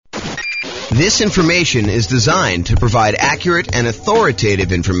This information is designed to provide accurate and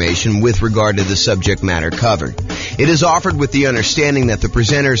authoritative information with regard to the subject matter covered. It is offered with the understanding that the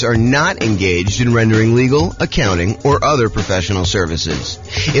presenters are not engaged in rendering legal, accounting, or other professional services.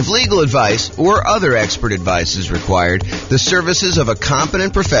 If legal advice or other expert advice is required, the services of a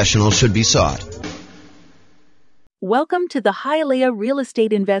competent professional should be sought. Welcome to the Hialeah Real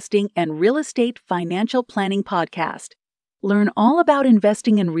Estate Investing and Real Estate Financial Planning Podcast. Learn all about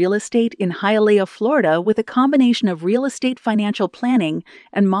investing in real estate in Hialeah, Florida with a combination of real estate financial planning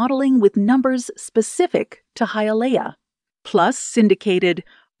and modeling with numbers specific to Hialeah, plus syndicated,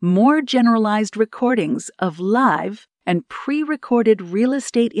 more generalized recordings of live and pre-recorded real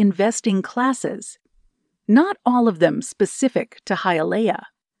estate investing classes. Not all of them specific to Hialeah.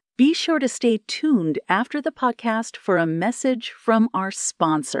 Be sure to stay tuned after the podcast for a message from our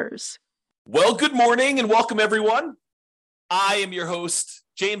sponsors. Well, good morning and welcome everyone. I am your host,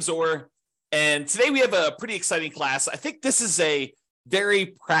 James Orr, and today we have a pretty exciting class. I think this is a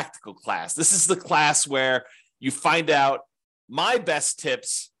very practical class. This is the class where you find out my best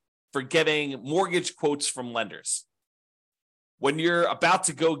tips for getting mortgage quotes from lenders. When you're about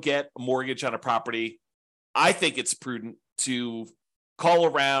to go get a mortgage on a property, I think it's prudent to call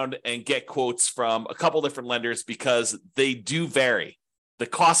around and get quotes from a couple different lenders because they do vary. The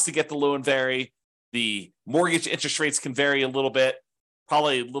cost to get the loan vary. The mortgage interest rates can vary a little bit,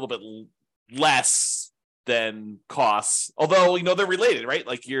 probably a little bit less than costs. Although, they're related, right?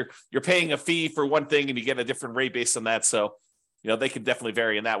 Like you're paying a fee for one thing and you get a different rate based on that. So, they can definitely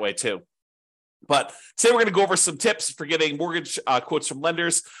vary in that way too. But today we're going to go over some tips for getting mortgage quotes from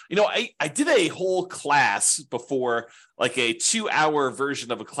lenders. I did a whole class before, like a 2-hour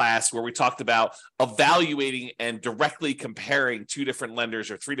version of a class where we talked about evaluating and directly comparing 2 different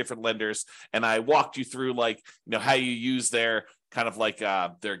lenders or 3 different lenders. And I walked you through how you use their kind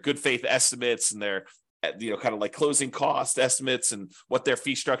of their good faith estimates and their kind of like closing cost estimates and what their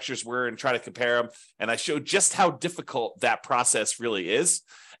fee structures were and try to compare them. And I showed just how difficult that process really is.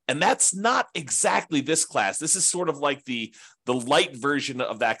 And that's not exactly this class. This is sort of like the light version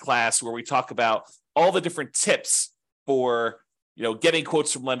of that class where we talk about all the different tips for, getting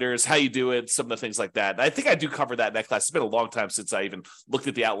quotes from lenders, how you do it, some of the things like that. And I think I do cover that in that class. It's been a long time since I even looked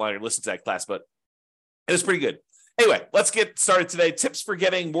at the outline or listened to that class, but it was pretty good. Anyway, let's get started today. Tips for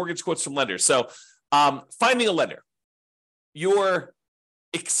getting mortgage quotes from lenders. So finding a lender. Your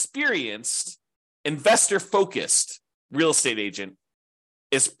experienced, investor-focused real estate agent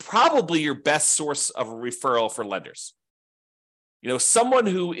is probably your best source of a referral for lenders. Someone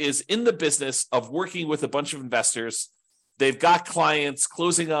who is in the business of working with a bunch of investors, they've got clients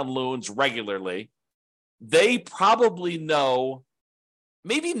closing on loans regularly. They probably know,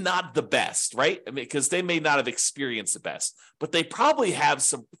 maybe not the best, right? Because they may not have experienced the best, but they probably have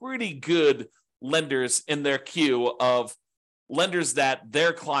some pretty good lenders in their queue of lenders that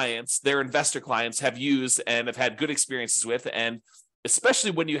their clients, their investor clients have used and have had good experiences with. And especially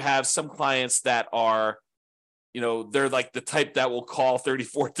when you have some clients that are, they're like the type that will call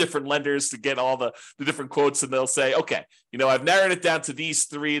 34 different lenders to get all the different quotes. And they'll say, okay, I've narrowed it down to these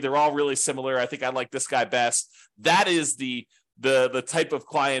 3. They're all really similar. I think I like this guy best. That is the type of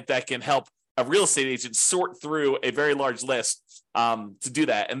client that can help a real estate agent sort through a very large list to do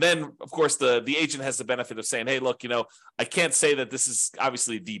that. And then, of course, the agent has the benefit of saying, hey, look, I can't say that this is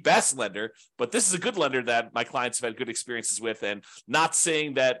obviously the best lender, but this is a good lender that my clients have had good experiences with, and not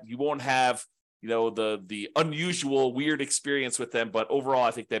saying that you won't have, the unusual, weird experience with them, but overall,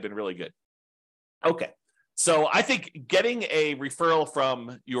 I think they've been really good. Okay. So I think getting a referral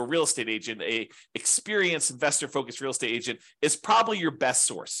from your real estate agent, a experienced investor-focused real estate agent, is probably your best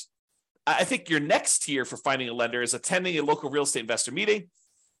source. I think your next tier for finding a lender is attending a local real estate investor meeting,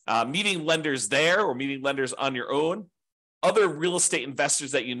 meeting lenders there or meeting lenders on your own, other real estate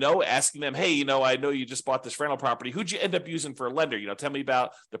investors that asking them, hey, I know you just bought this rental property. Who'd you end up using for a lender? Tell me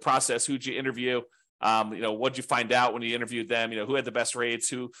about the process. Who'd you interview? What'd you find out when you interviewed them? Who had the best rates?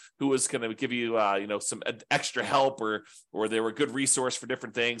 Who was going to give you, some extra help or they were a good resource for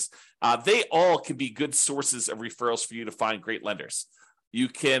different things. They all can be good sources of referrals for you to find great lenders. You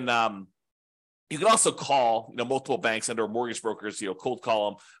can also call, multiple banks and or mortgage brokers, cold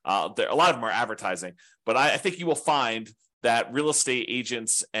call them. A lot of them are advertising, but I think you will find that real estate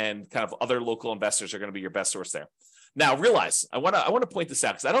agents and kind of other local investors are going to be your best source there. Now, realize I want to point this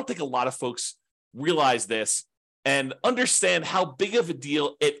out because I don't think a lot of folks realize this and understand how big of a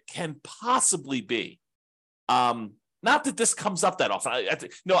deal it can possibly be. Not that this comes up that often.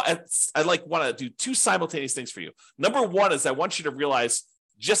 I want to do 2 simultaneous things for you. Number one is I want you to realize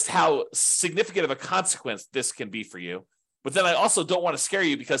just how significant of a consequence this can be for you. But then I also don't want to scare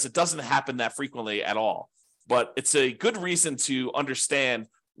you because it doesn't happen that frequently at all. But it's a good reason to understand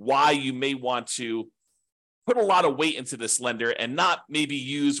why you may want to put a lot of weight into this lender and not maybe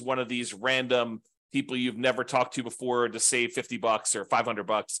use one of these random people you've never talked to before to save $50 or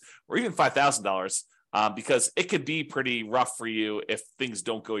 $500 or even $5,000. Because it could be pretty rough for you if things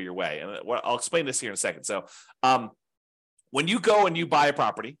don't go your way. And I'll explain this here in a second. So when you go and you buy a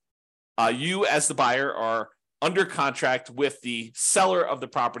property, you as the buyer are under contract with the seller of the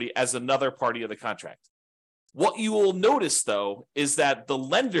property as another party of the contract. What you will notice, though, is that the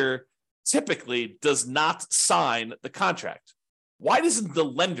lender typically does not sign the contract. Why doesn't the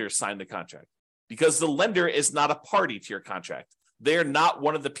lender sign the contract? Because the lender is not a party to your contract. They're not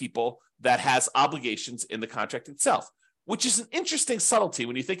one of the people that has obligations in the contract itself, which is an interesting subtlety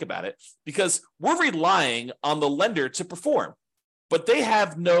when you think about it, because we're relying on the lender to perform, but they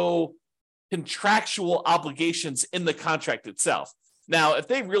have no contractual obligations in the contract itself. Now, if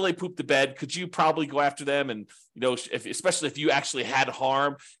they really poop the bed, could you probably go after them? And, especially if you actually had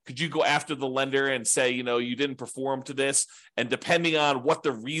harm, could you go after the lender and say, you didn't perform to this? And depending on what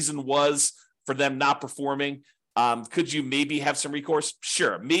the reason was for them not performing, could you maybe have some recourse?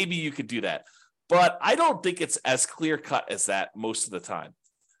 Sure, maybe you could do that. But I don't think it's as clear cut as that most of the time.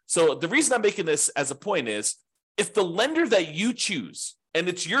 So the reason I'm making this as a point is if the lender that you choose, and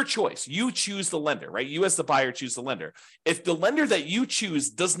it's your choice, you choose the lender, right? You as the buyer choose the lender. If the lender that you choose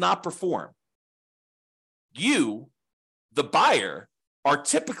does not perform, you, the buyer, are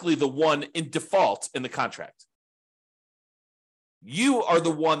typically the one in default in the contract. You are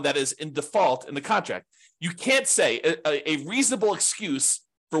the one that is in default in the contract. You can't say a reasonable excuse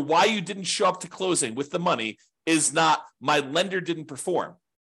for why you didn't show up to closing with the money is not my lender didn't perform,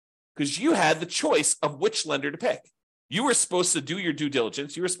 because you had the choice of which lender to pick. You were supposed to do your due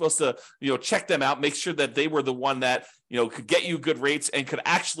diligence. You were supposed to, check them out, make sure that they were the one that, could get you good rates and could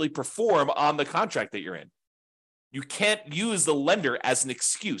actually perform on the contract that you're in. You can't use the lender as an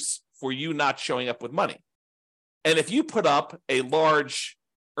excuse for you not showing up with money. And if you put up a large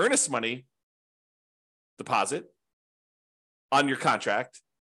earnest money deposit on your contract,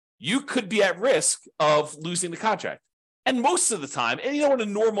 you could be at risk of losing the contract. And most of the time, and in a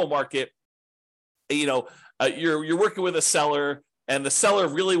normal market, you're working with a seller and the seller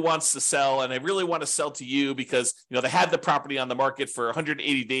really wants to sell and they really want to sell to you because, they had the property on the market for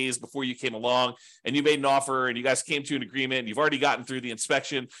 180 days before you came along and you made an offer and you guys came to an agreement and you've already gotten through the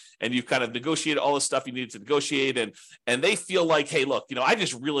inspection and you've kind of negotiated all the stuff you needed to negotiate. And they feel like, hey, look, I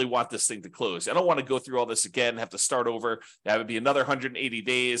just really want this thing to close. I don't want to go through all this again and have to start over. That would be another 180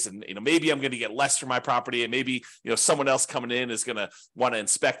 days. And, maybe I'm going to get less for my property and maybe, someone else coming in is going to want to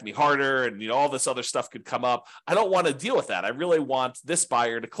inspect me harder. And, all this other stuff could come up. I don't want to deal with that. I really want this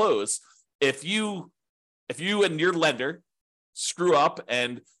buyer to close. If you and your lender screw up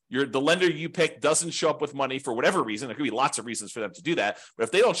and the lender you pick doesn't show up with money for whatever reason, there could be lots of reasons for them to do that, but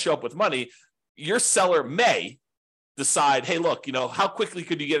if they don't show up with money, your seller may decide, hey, look, how quickly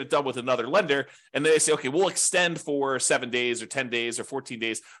could you get it done with another lender? And they say, okay, we'll extend for 7 days or 10 days or 14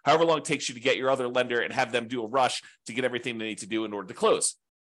 days, however long it takes you to get your other lender and have them do a rush to get everything they need to do in order to close.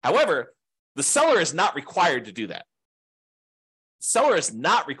 However, the seller is not required to do that. Seller is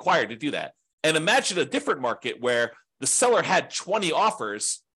not required to do that. And imagine a different market where the seller had 20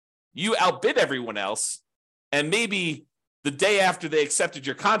 offers, you outbid everyone else, and maybe the day after they accepted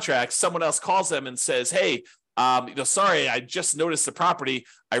your contract, someone else calls them and says, hey, sorry, I just noticed the property.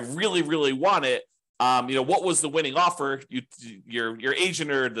 I really, really want it. What was the winning offer? Your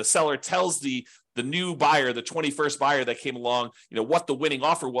agent or the seller tells the new buyer, the 21st buyer that came along, what the winning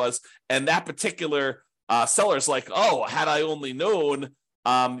offer was. And that particular seller's like, oh, had I only known,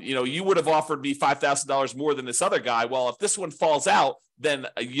 you would have offered me $5,000 more than this other guy. Well, if this one falls out, then,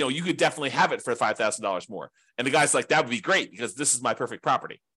 you could definitely have it for $5,000 more. And the guy's like, that would be great because this is my perfect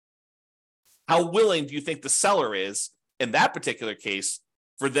property. How willing do you think the seller is in that particular case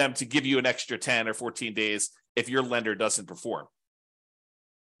for them to give you an extra 10 or 14 days if your lender doesn't perform?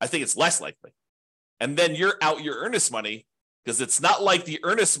 I think it's less likely. And then you're out your earnest money because it's not like the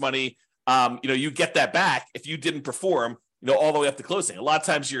earnest money, you get that back if you didn't perform, all the way up to closing. A lot of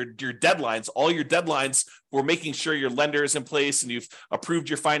times your deadlines, all your deadlines for making sure your lender is in place and you've approved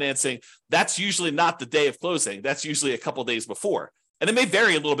your financing, that's usually not the day of closing. That's usually a couple of days before. And it may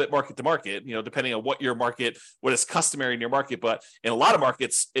vary a little bit market to market, depending on what is customary in your market. But in a lot of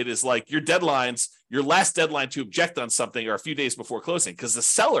markets, it is like your deadlines, your last deadline to object on something are a few days before closing because the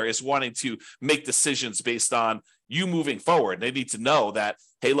seller is wanting to make decisions based on you moving forward. They need to know that,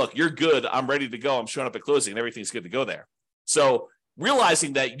 hey, look, you're good. I'm ready to go. I'm showing up at closing and everything's good to go there. So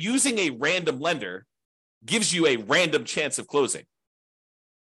realizing that using a random lender gives you a random chance of closing.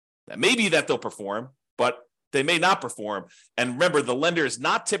 That may be that they'll perform, but they may not perform. And remember, the lender is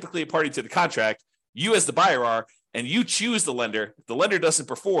not typically a party to the contract. You as the buyer are, and you choose the lender. If the lender doesn't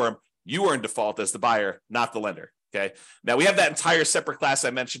perform, you are in default as the buyer, not the lender. Okay. Now we have that entire separate class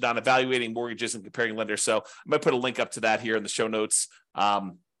I mentioned on evaluating mortgages and comparing lenders. So I'm going to put a link up to that here in the show notes,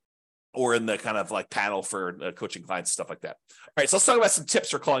 or in the kind of like panel for coaching clients, stuff like that. All right. So let's talk about some tips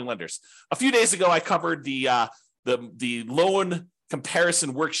for calling lenders. A few days ago, I covered the loan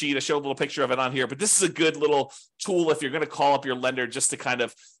comparison worksheet. I showed a little picture of it on here, but this is a good little tool if you're going to call up your lender just to kind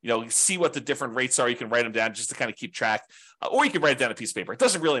of, see what the different rates are. You can write them down just to kind of keep track, or you can write it down on a piece of paper. It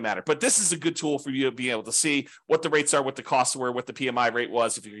doesn't really matter, but this is a good tool for you to be able to see what the rates are, what the costs were, what the PMI rate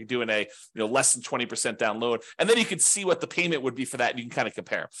was, if you're doing a, less than 20% down loan, and then you can see what the payment would be for that. And you can kind of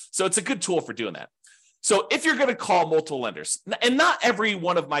compare. So it's a good tool for doing that. So if you're going to call multiple lenders, and not every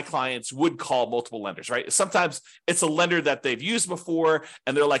one of my clients would call multiple lenders, right? Sometimes it's a lender that they've used before,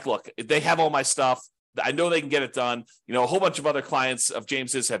 and they're like, look, they have all my stuff. I know they can get it done. A whole bunch of other clients of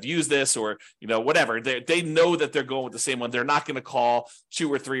James's have used this, or, whatever. They know that they're going with the same one. They're not going to call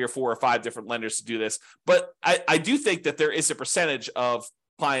 2 or 3 or 4 or 5 different lenders to do this. But I do think that there is a percentage of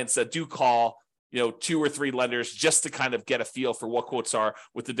clients that do call 2 or 3 lenders just to kind of get a feel for what quotes are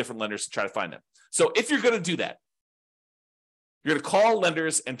with the different lenders to try to find them. So if you're going to do that, you're going to call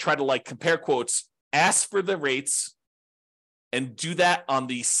lenders and try to compare quotes, ask for the rates, and do that on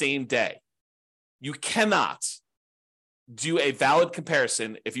the same day. You cannot do a valid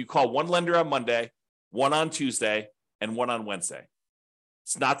comparison if you call one lender on Monday, one on Tuesday, and one on Wednesday.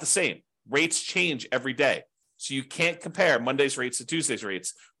 It's not the same. Rates change every day. So you can't compare Monday's rates to Tuesday's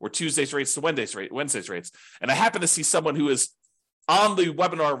rates, or Tuesday's rates to Wednesday's rates. And I happen to see someone who is on the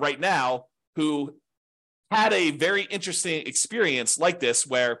webinar right now who had a very interesting experience like this,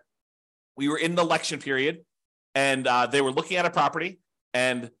 where we were in the election period and they were looking at a property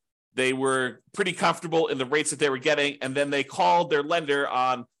and they were pretty comfortable in the rates that they were getting. And then they called their lender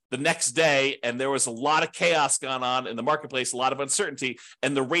on the next day, and there was a lot of chaos going on in the marketplace, a lot of uncertainty,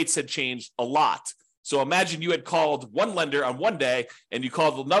 and the rates had changed a lot. So imagine you had called one lender on one day and you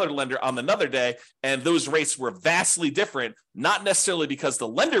called another lender on another day, and those rates were vastly different, not necessarily because the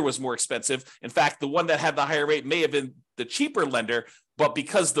lender was more expensive. In fact, the one that had the higher rate may have been the cheaper lender, but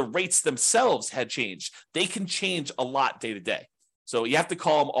because the rates themselves had changed. They can change a lot day to day. So you have to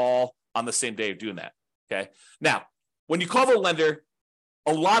call them all on the same day of doing that. Okay. Now, when you call the lender,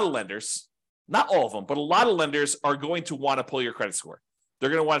 a lot of lenders, not all of them, but a lot of lenders are going to want to pull your credit score. They're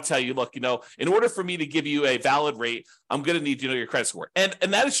going to want to tell you, look, in order for me to give you a valid rate, I'm going to need to know your credit score. And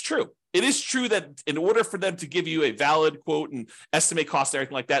that is true. It is true that in order for them to give you a valid quote and estimate cost and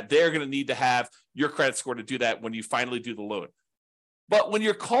everything like that, they're going to need to have your credit score to do that when you finally do the loan. But when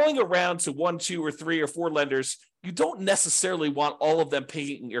you're calling around to 1, 2, or 3 or 4 lenders, you don't necessarily want all of them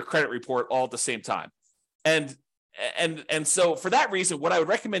paying your credit report all at the same time. And so for that reason, what I would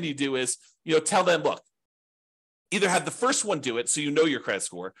recommend you do is, tell them, look, either have the first one do it so you know your credit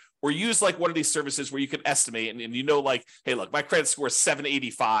score, or use one of these services where you can estimate and hey, look, my credit score is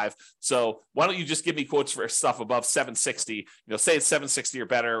 785. So why don't you just give me quotes for stuff above 760? Say it's 760 or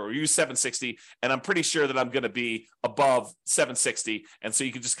better, or use 760. And I'm pretty sure that I'm going to be above 760. And so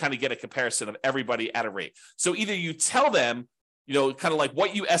you can just kind of get a comparison of everybody at a rate. So either you tell them, kind of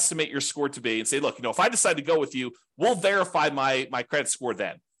what you estimate your score to be, and say, look, if I decide to go with you, we'll verify my credit score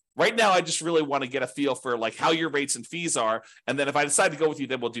then. Right now, I just really want to get a feel for how your rates and fees are. And then if I decide to go with you,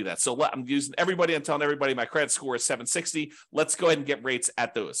 then we'll do that. So I'm telling everybody my credit score is 760. Let's go ahead and get rates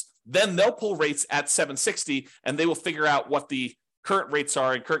at those. Then they'll pull rates at 760, and they will figure out what the current rates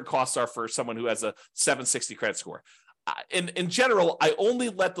are and current costs are for someone who has a 760 credit score. In general, I only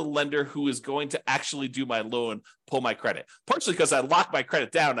let the lender who is going to actually do my loan pull my credit, partially because I lock my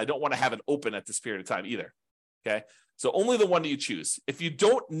credit down. I don't want to have it open at this period of time either. Okay. So only the one that you choose. If you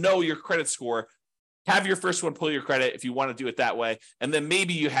don't know your credit score, have your first one pull your credit if you want to do it that way. And then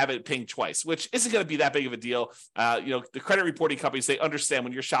maybe you have it pinged twice, which isn't going to be that big of a deal. The credit reporting companies, they understand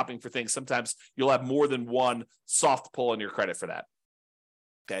when you're shopping for things, sometimes you'll have more than one soft pull on your credit for that.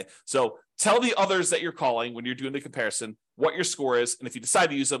 Okay. So tell the others that you're calling when you're doing the comparison what your score is. And if you decide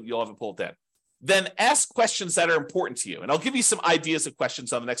to use them, you'll have it pulled then. Then ask questions that are important to you. And I'll give you some ideas of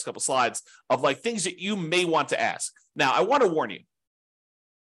questions on the next couple slides of things that you may want to ask. Now, I want to warn you.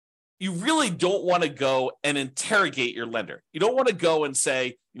 You really don't want to go and interrogate your lender. You don't want to go and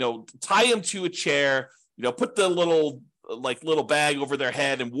say, tie him to a chair, put the little bag over their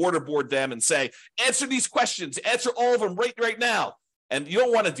head and waterboard them and say, answer these questions, answer all of them right now. And you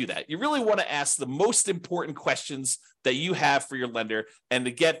don't want to do that. You really want to ask the most important questions that you have for your lender and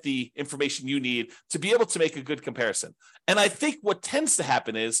to get the information you need to be able to make a good comparison. And I think what tends to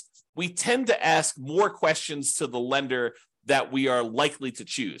happen is we tend to ask more questions to the lender that we are likely to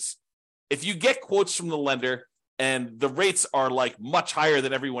choose. If you get quotes from the lender and the rates are like much higher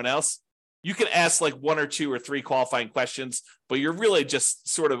than everyone else, you can ask like 1 or 2 or 3 qualifying questions, but you're really just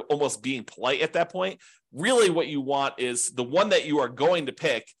sort of almost being polite at that point. Really what you want is the one that you are going to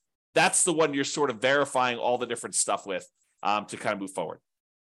pick. That's the one you're sort of verifying all the different stuff with to kind of move forward.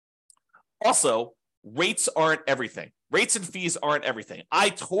 Also, rates aren't everything. Rates and fees aren't everything. I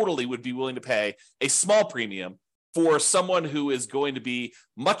totally would be willing to pay a small premium for someone who is going to be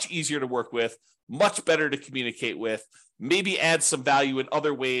much easier to work with, much better to communicate with, maybe add some value in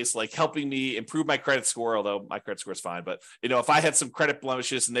other ways, like helping me improve my credit score, although my credit score is fine. But, if I had some credit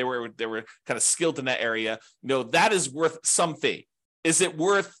blemishes and they were kind of skilled in that area, that is worth some fee. Is it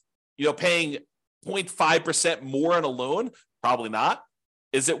worth, paying 0.5% more on a loan? Probably not.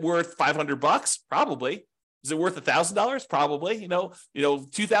 Is it worth $500? Probably. Is it worth $1,000? Probably.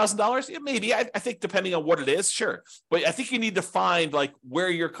 $2,000? Yeah, maybe. I think depending on what it is, sure. But I think you need to find like where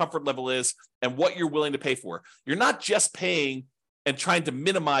your comfort level is and what you're willing to pay for. You're not just paying and trying to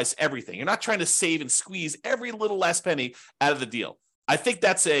minimize everything. You're not trying to save and squeeze every little last penny out of the deal. I think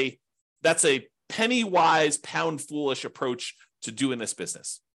that's a penny wise, pound foolish approach to doing this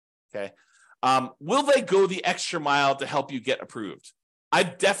business. Okay. Will they go the extra mile to help you get approved?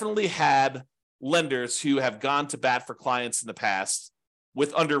 I've definitely had lenders who have gone to bat for clients in the past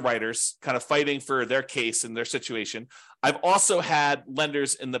with underwriters kind of fighting for their case and their situation. I've also had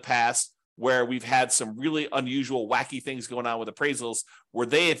lenders in the past where we've had some really unusual, wacky things going on with appraisals where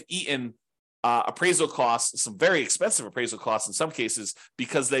they have eaten appraisal costs, some very expensive appraisal costs in some cases,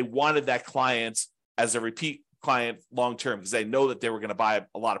 because they wanted that client as a repeat client long-term because they know that they were going to buy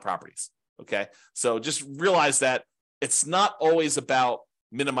a lot of properties. Okay. So just realize that it's not always about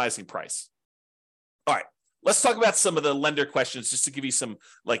minimizing price. All right, let's talk about some of the lender questions just to give you some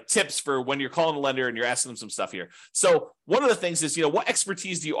like tips for when you're calling a lender and you're asking them some stuff here. So one of the things is, what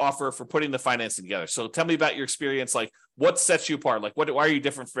expertise do you offer for putting the financing together? So tell me about your experience, like what sets you apart? Like why are you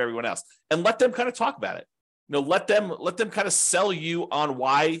different from everyone else? And let them kind of talk about it. Let them kind of sell you on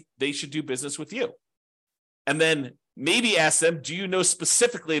why they should do business with you. And then maybe ask them, do you know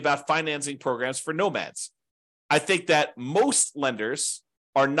specifically about financing programs for nomads? I think that most lenders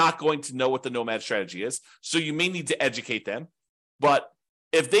are not going to know what the nomad strategy is. So you may need to educate them. But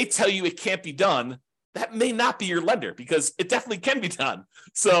if they tell you it can't be done, that may not be your lender because it definitely can be done.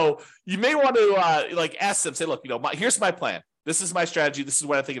 So you may want to ask them, say, look, here's my plan. This is my strategy. This is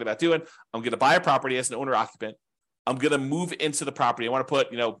what I'm thinking about doing. I'm going to buy a property as an owner occupant. I'm going to move into the property. I want to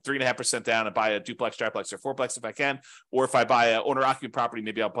put, 3.5% down and buy a duplex, triplex, or fourplex if I can. Or if I buy an owner occupant property,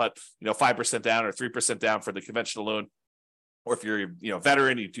 maybe I'll put, 5% down or 3% down for the conventional loan. Or if you're, a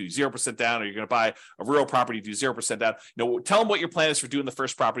veteran, you do 0% down, or you're going to buy a rural property, you do 0% down. Tell them what your plan is for doing the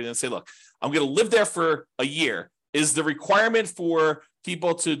first property, and then say, look, I'm going to live there for a year. Is the requirement for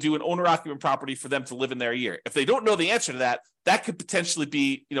people to do an owner-occupant property for them to live in there a year? If they don't know the answer to that, that could potentially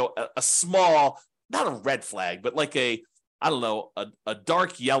be, a small, not a red flag, but like a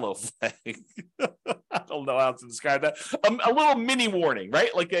dark yellow flag. I don't know how to describe that. A little mini warning,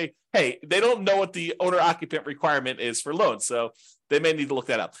 right? Like hey, they don't know what the owner-occupant requirement is for loans, so they may need to look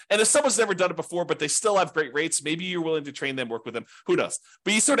that up. And if someone's never done it before, but they still have great rates, maybe you're willing to train them, work with them. Who knows?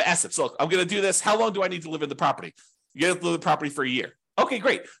 But you sort of ask them, so look, I'm going to do this. How long do I need to live in the property? You have to live in the property for a year. Okay,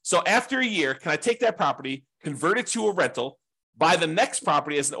 great. So after a year, can I take that property, convert it to a rental, buy the next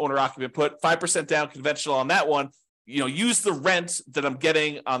property as an owner-occupant, put 5% down conventional on that one, use the rent that I'm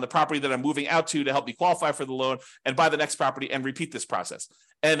getting on the property that I'm moving out to help me qualify for the loan, and buy the next property and repeat this process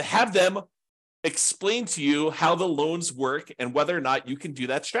and have them explain to you how the loans work and whether or not you can do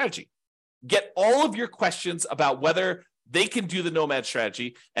that strategy. Get all of your questions about whether they can do the nomad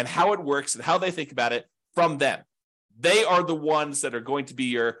strategy and how it works and how they think about it from them. They are the ones that are going to be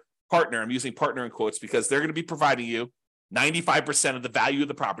your partner. I'm using partner in quotes because they're going to be providing you 95% of the value of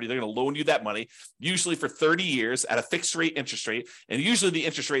the property. They're going to loan you that money, usually for 30 years at a fixed rate interest rate. And usually the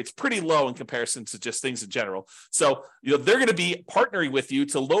interest rate's pretty low in comparison to just things in general. So, they're going to be partnering with you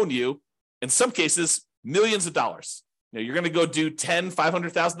to loan you, in some cases, millions of dollars. You're going to go do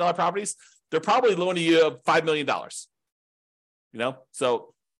 $500,000 properties. They're probably loaning you $5 million.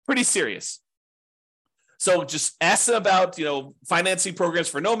 So pretty serious. So just ask them about, financing programs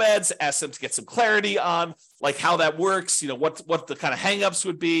for nomads, ask them to get some clarity on like how that works, what the kind of hangups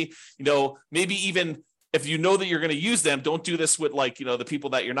would be, maybe even if you know that you're going to use them, don't do this with the people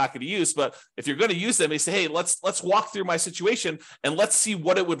that you're not going to use. But if you're going to use them, they say, hey, let's walk through my situation and let's see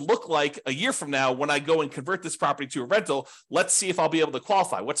what it would look like a year from now when I go and convert this property to a rental. Let's see if I'll be able to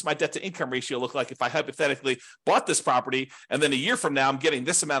qualify. What's my debt to income ratio look like if I hypothetically bought this property and then a year from now I'm getting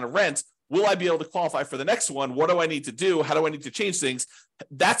this amount of rent? Will I be able to qualify for the next one? What do I need to do? How do I need to change things?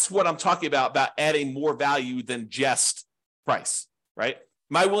 That's what I'm talking about adding more value than just price, right?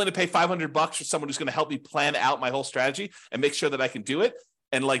 Am I willing to pay $500 for someone who's going to help me plan out my whole strategy and make sure that I can do it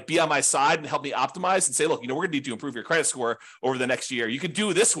and be on my side and help me optimize and say, look, we're going to need to improve your credit score over the next year. You can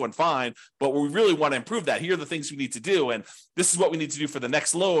do this one fine, but we really want to improve that. Here are the things we need to do. And this is what we need to do for the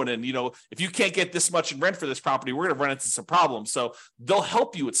next loan. And, if you can't get this much in rent for this property, we're going to run into some problems. So they'll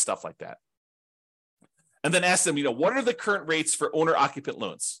help you with stuff like that. And then ask them, what are the current rates for owner occupant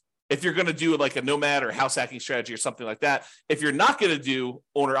loans? If you're going to do a nomad or house hacking strategy or something like that. If you're not going to do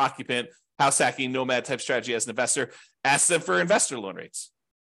owner occupant, house hacking, nomad type strategy as an investor, ask them for investor loan rates.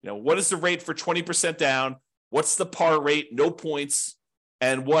 What is the rate for 20% down? What's the par rate? No points.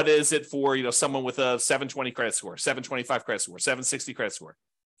 And what is it for, someone with a 720 credit score, 725 credit score, 760 credit score?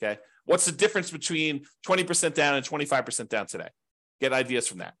 Okay. What's the difference between 20% down and 25% down today? Get ideas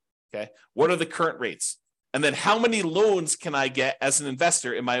from that. Okay. What are the current rates? And then how many loans can I get as an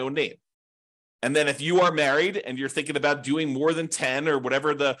investor in my own name? And then if you are married and you're thinking about doing more than 10 or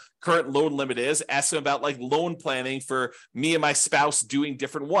whatever the current loan limit is, ask them about loan planning for me and my spouse doing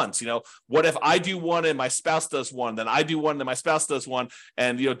different ones. What if I do one and my spouse does one, then I do one and my spouse does one.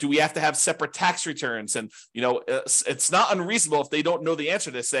 And, do we have to have separate tax returns? And, it's not unreasonable if they don't know the answer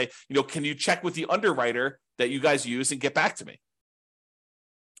to say, can you check with the underwriter that you guys use and get back to me?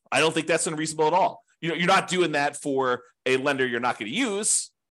 I don't think that's unreasonable at all. You're not doing that for a lender you're not going to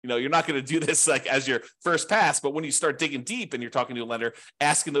use. You're not going to do this as your first pass, but when you start digging deep and you're talking to a lender,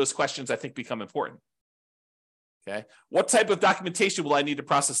 asking those questions, I think, become important. Okay. What type of documentation will I need to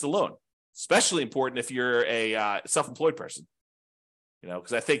process the loan? Especially important if you're a self-employed person,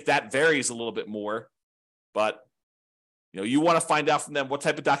 because I think that varies a little bit more, but you want to find out from them what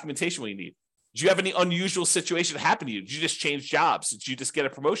type of documentation will you need. Did you have any unusual situation happen to you? Did you just change jobs? Did you just get a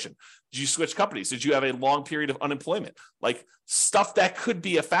promotion? Did you switch companies? Did you have a long period of unemployment? Stuff that could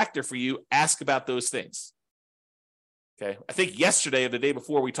be a factor for you, ask about those things. Okay. I think yesterday or the day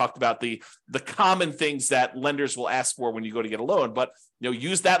before we talked about the common things that lenders will ask for when you go to get a loan, but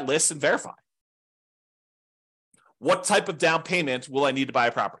use that list and verify. What type of down payment will I need to buy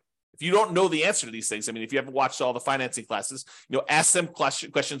a property? If you don't know the answer to these things, if you haven't watched all the financing classes, ask them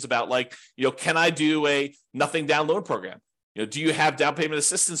questions about can I do a nothing down loan program? Do you have down payment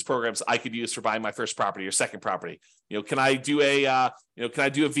assistance programs I could use for buying my first property or second property? Can I do a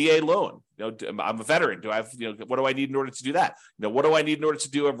VA loan? I'm a veteran. Do I have, what do I need in order to do that? What do I need in order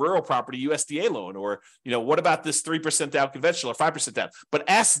to do a rural property USDA loan? Or, what about this 3% down conventional or 5% down? But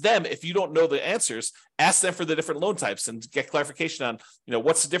ask them, if you don't know the answers, ask them for the different loan types and get clarification on,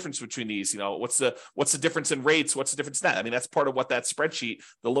 what's the difference between these? What's the difference in rates? What's the difference in that? That's part of what that spreadsheet,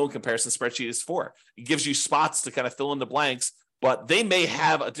 the loan comparison spreadsheet, is for. It gives you spots to kind of fill in the blanks, but they may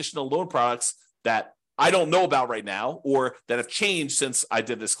have additional loan products that I don't know about right now, or that have changed since I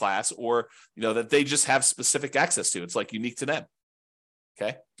did this class, or, that they just have specific access to. It's unique to them.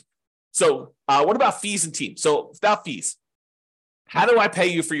 Okay. So what about fees and team? So about fees, how do I pay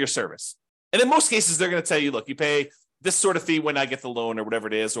you for your service? And in most cases, they're going to tell you, look, you pay this sort of fee when I get the loan or whatever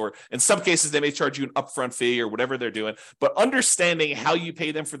it is, or in some cases, they may charge you an upfront fee or whatever they're doing, but understanding how you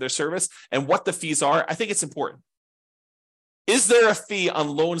pay them for their service and what the fees are, I think it's important. Is there a fee on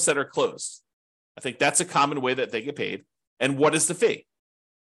loans that are closed? I think that's a common way that they get paid. And what is the fee?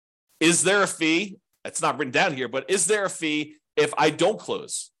 Is there a fee? It's not written down here, but is there a fee if I don't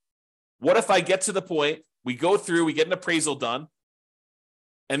close? What if I get to the point, we go through, we get an appraisal done,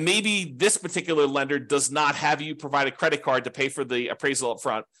 and maybe this particular lender does not have you provide a credit card to pay for the appraisal up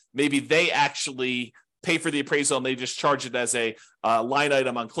front. Maybe they actually pay for the appraisal and they just charge it as a line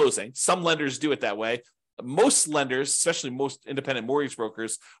item on closing. Some lenders do it that way. Most lenders, especially most independent mortgage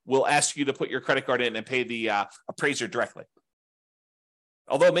brokers, will ask you to put your credit card in and pay the appraiser directly.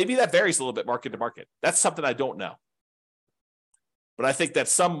 Although maybe that varies a little bit market to market. That's something I don't know. But I think that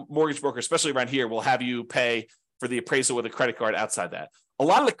some mortgage brokers, especially around here, will have you pay for the appraisal with a credit card outside that. A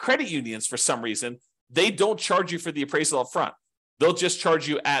lot of the credit unions, for some reason, they don't charge you for the appraisal up front. They'll just charge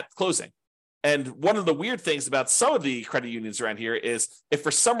you at closing. And one of the weird things about some of the credit unions around here is if for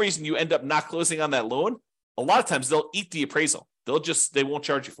some reason you end up not closing on that loan, a lot of times they'll eat the appraisal. They won't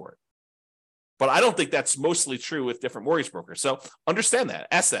charge you for it. But I don't think that's mostly true with different mortgage brokers. So understand that.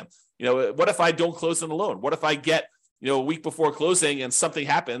 Ask them, what if I don't close on the loan? What if I get, a week before closing and something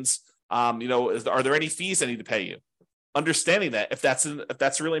happens Are there any fees I need to pay you? Understanding that if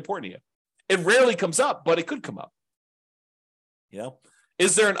that's really important to you. It rarely comes up, but it could come up.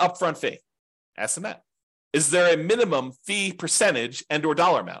 Is there an upfront fee? Ask them that. Is there a minimum fee percentage and or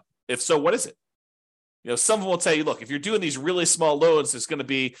dollar amount? If so, what is it? Some of them will tell you, look, if you're doing these really small loans, it's going to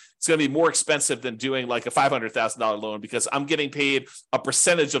be more expensive than doing like a $500,000 loan because I'm getting paid a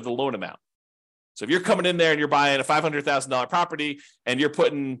percentage of the loan amount. So if you're coming in there and you're buying a $500,000 property and you're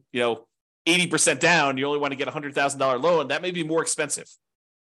putting, 80% down, you only want to get a $100,000 loan, that may be more expensive.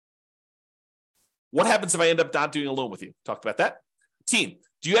 What happens if I end up not doing a loan with you? Talked about that. Team,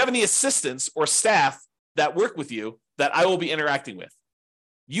 do you have any assistants or staff that work with you that I will be interacting with?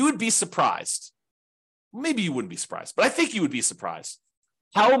 You would be surprised. Maybe you wouldn't be surprised, but I think you would be surprised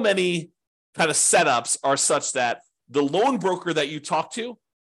how many kind of setups are such that the loan broker that you talk to,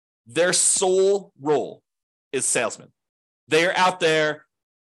 their sole role is salesman. They are out there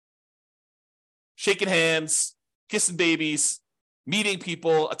shaking hands, kissing babies, meeting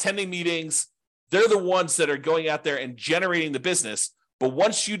people, attending meetings. They're the ones that are going out there and generating the business. But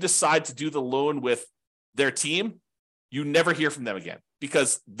once you decide to do the loan with their team, you never hear from them again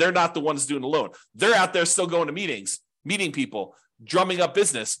because they're not the ones doing the loan. They're out there still going to meetings, meeting people, drumming up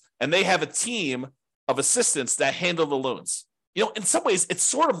business, and they have a team of assistants that handle the loans. In some ways, it's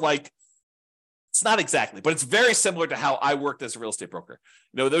sort of like, it's not exactly, but it's very similar to how I worked as a real estate broker.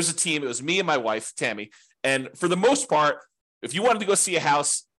 There's a team. It was me and my wife, Tammy. And for the most part, if you wanted to go see a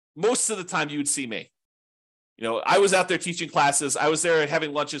house, most of the time you would see me. I was out there teaching classes. I was there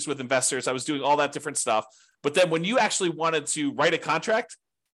having lunches with investors. I was doing all that different stuff. But then when you actually wanted to write a contract,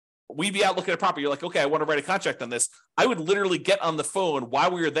 we'd be out looking at property. You're like, okay, I want to write a contract on this. I would literally get on the phone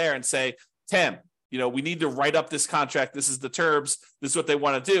while we were there and say, Tam, we need to write up this contract. This is the terms. This is what they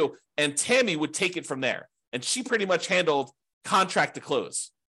want to do. And Tammy would take it from there. And she pretty much handled contract to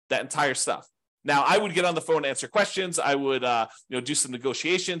close, that entire stuff. Now, I would get on the phone and answer questions. I would, do some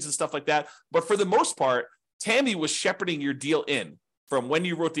negotiations and stuff like that. But for the most part, Tammy was shepherding your deal in from when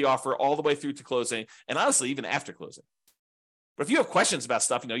you wrote the offer all the way through to closing, and honestly, even after closing. But if you have questions about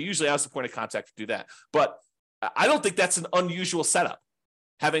stuff, usually I was the point of contact to do that. But I don't think that's an unusual setup.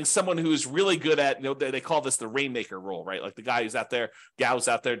 Having someone who's really good at, they call this the rainmaker role, right? Like the guy who's out there, gal who's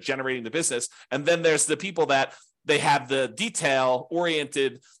out there generating the business. And then there's the people that they have the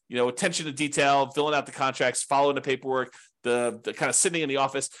detail-oriented, attention to detail, filling out the contracts, following the paperwork, the kind of sitting in the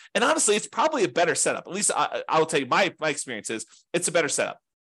office. And honestly, it's probably a better setup. At least I will tell you, my experience is it's a better setup.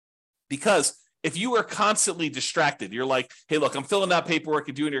 Because if you are constantly distracted, you're like, hey, look, I'm filling out paperwork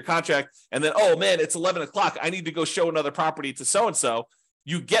and doing your contract. And then, oh man, it's 11 o'clock. I need to go show another property to so-and-so.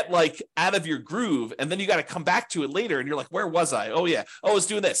 You get like out of your groove and then you got to come back to it later. And you're like, where was I? Oh yeah. Oh, I was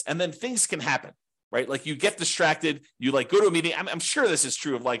doing this. And then things can happen, right? Like you get distracted, you like go to a meeting. I'm sure this is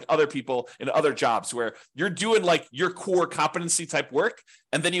true of like other people in other jobs where you're doing like your core competency type work.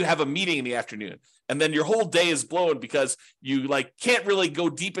 And then you have a meeting in the afternoon. And then your whole day is blown because you like can't really go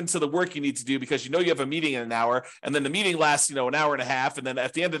deep into the work you need to do because you have a meeting in an hour, and then the meeting lasts, an hour and a half. And then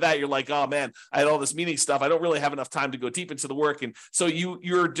at the end of that, you're like, oh man, I had all this meeting stuff. I don't really have enough time to go deep into the work. And so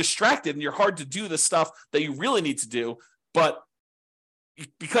you're distracted and you're hard to do the stuff that you really need to do, but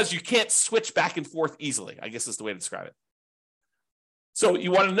because you can't switch back and forth easily, I guess is the way to describe it. So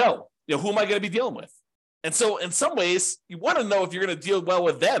you want to know, who am I going to be dealing with? And so in some ways, you want to know if you're going to deal well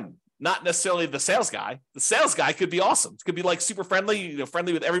with them. Not necessarily the sales guy. The sales guy could be awesome. It could be like super friendly,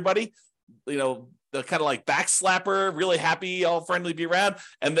 friendly with everybody, the kind of like back slapper, really happy, all friendly, be around.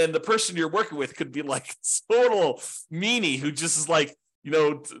 And then the person you're working with could be like total meanie who just is like,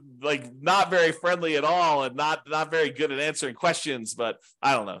 like not very friendly at all and not very good at answering questions. But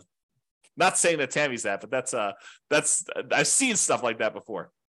I don't know. Not saying that Tammy's that, but that's I've seen stuff like that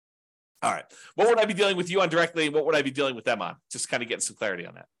before. All right. What would I be dealing with you on directly? And what would I be dealing with them on? Just kind of getting some clarity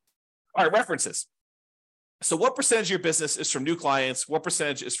on that. All right, references. So what percentage of your business is from new clients? What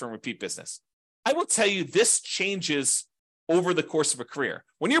percentage is from repeat business? I will tell you this changes over the course of a career.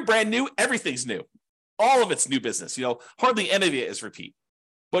 When you're brand new, everything's new. All of it's new business. Hardly any of it is repeat.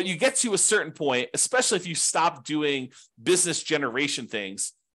 But you get to a certain point, especially if you stop doing business generation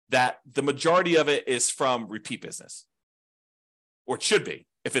things, that the majority of it is from repeat business. Or it should be.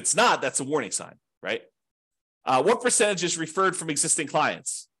 If it's not, that's a warning sign, right? What percentage is referred from existing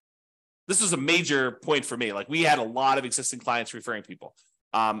clients? This was a major point for me. Like we had a lot of existing clients referring people.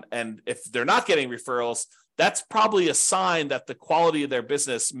 And if they're not getting referrals, that's probably a sign that the quality of their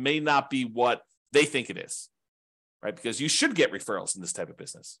business may not be what they think it is, right? Because you should get referrals in this type of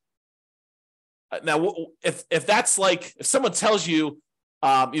business. Now, if that's like, if someone tells you,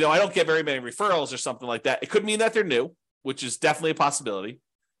 I don't get very many referrals or something like that, it could mean that they're new, which is definitely a possibility.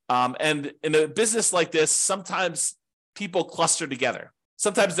 And in a business like this, sometimes people cluster together.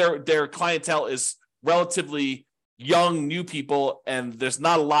 Sometimes their clientele is relatively young, new people, and there's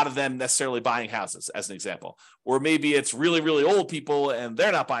not a lot of them necessarily buying houses, as an example. Or maybe it's really, really old people and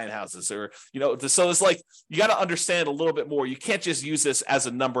they're not buying houses. Or, so it's like, you got to understand a little bit more. You can't just use this as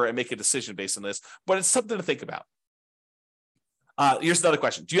a number and make a decision based on this, but it's something to think about. Here's another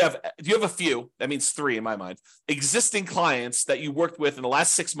question. Do you have a few, that means 3 in my mind, existing clients that you worked with in the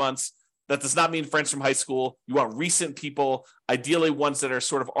last 6 months? That does not mean friends from high school. You want recent people, ideally ones that are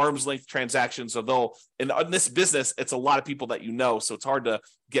sort of arm's length transactions, although in this business, it's a lot of people that you know, so it's hard to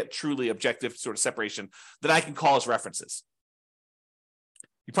get truly objective sort of separation that I can call as references.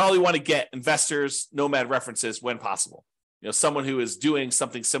 You probably want to get investors, nomad references when possible. Someone who is doing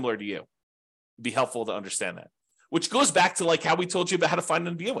something similar to you. It'd be helpful to understand that. Which goes back to like how we told you about how to find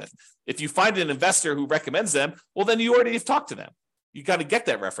them to begin with. If you find an investor who recommends them, well, then you already have talked to them. You got to get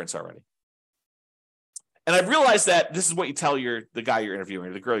that reference already. And I realized that this is what you tell the guy you're interviewing,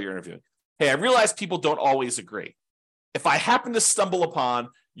 or the girl you're interviewing. Hey, I realize people don't always agree. If I happen to stumble upon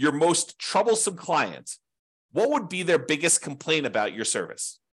your most troublesome client, what would be their biggest complaint about your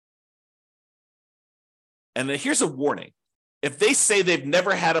service? And then here's a warning. If they say they've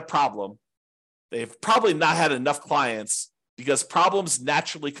never had a problem, they've probably not had enough clients, because problems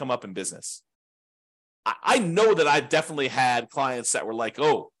naturally come up in business. I know that I've definitely had clients that were like,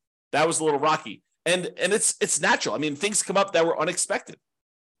 oh, that was a little rocky. And it's natural. I mean, things come up that were unexpected.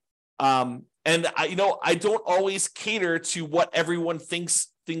 And I don't always cater to what everyone thinks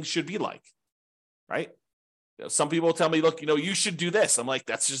things should be like, right? Some people tell me, look, you should do this. I'm like,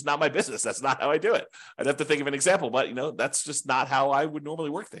 that's just not my business. That's not how I do it. I'd have to think of an example, but that's just not how I would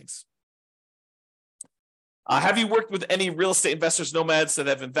normally work things. Have you worked with any real estate investors, nomads that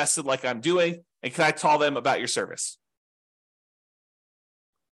have invested like I'm doing? And can I tell them about your service?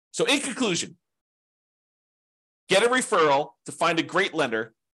 So in conclusion, get a referral to find a great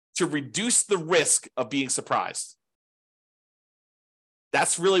lender to reduce the risk of being surprised.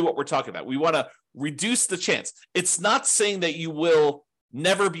 That's really what we're talking about. We want to reduce the chance. It's not saying that you will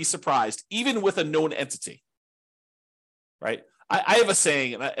never be surprised, even with a known entity, right? I have a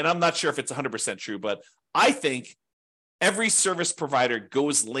saying, and I'm not sure if it's 100% true, but I think every service provider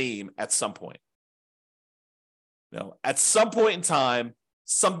goes lame at some point. At some point in time,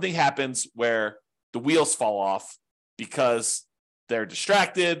 something happens where the wheels fall off because they're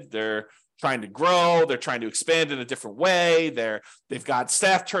distracted, they're trying to grow, they're trying to expand in a different way, they've got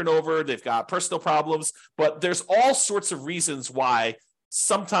staff turnover, they've got personal problems, but there's all sorts of reasons why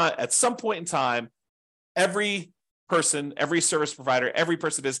at some point in time, every person, every service provider, every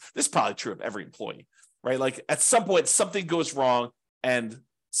person this is probably true of every employee, right? Like at some point, something goes wrong and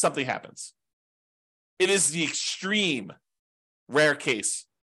something happens. It is the extreme rare case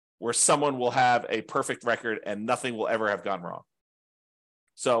where someone will have a perfect record and nothing will ever have gone wrong.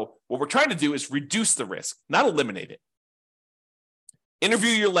 So what we're trying to do is reduce the risk, not eliminate it.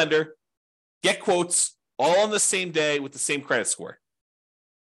 Interview your lender, get quotes all on the same day with the same credit score.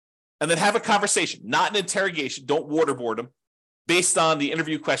 And then have a conversation, not an interrogation. Don't waterboard them based on the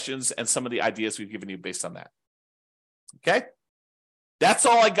interview questions and some of the ideas we've given you based on that. Okay? That's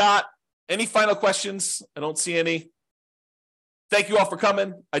all I got. Any final questions? I don't see any. Thank you all for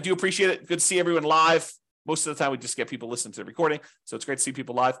coming. I do appreciate it. Good to see everyone live. Most of the time, we just get people listening to the recording, so it's great to see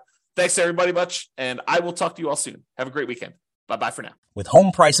people live. Thanks, everybody, much, and I will talk to you all soon. Have a great weekend. Bye-bye for now. With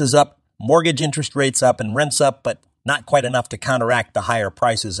home prices up, mortgage interest rates up, and rents up, but not quite enough to counteract the higher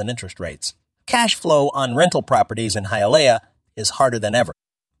prices and interest rates, cash flow on rental properties in Hialeah is harder than ever.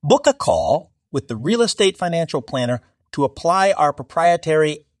 Book a call with the Real Estate Financial Planner to apply our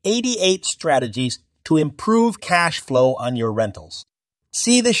proprietary 88 strategies to improve cash flow on your rentals.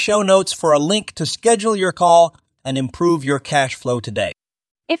 See the show notes for a link to schedule your call and improve your cash flow today.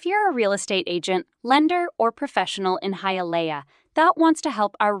 If you're a real estate agent, lender, or professional in Hialeah that wants to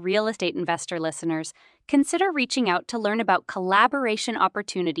help our real estate investor listeners, consider reaching out to learn about collaboration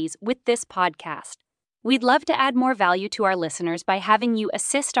opportunities with this podcast. We'd love to add more value to our listeners by having you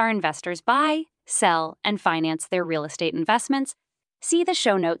assist our investors buy, sell, and finance their real estate investments. See the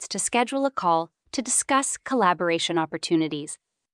show notes to schedule a call to discuss collaboration opportunities.